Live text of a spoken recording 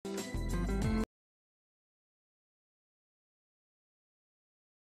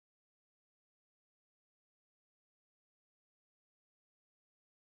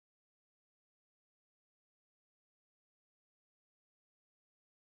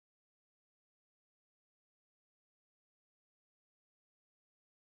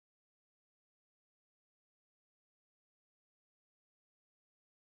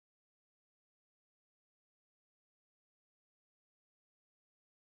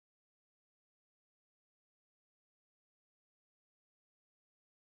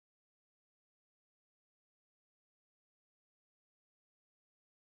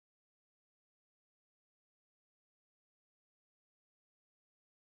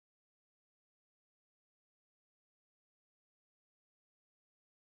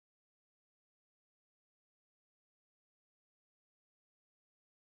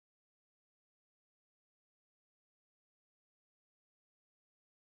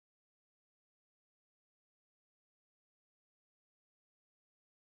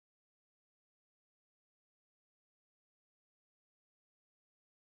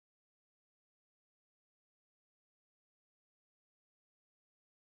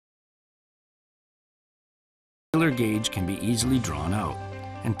feeler gauge can be easily drawn out,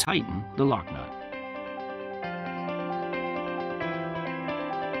 and tighten the lock nut.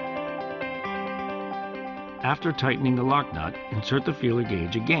 After tightening the lock nut, insert the feeler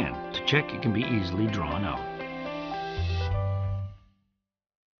gauge again to check it can be easily drawn out.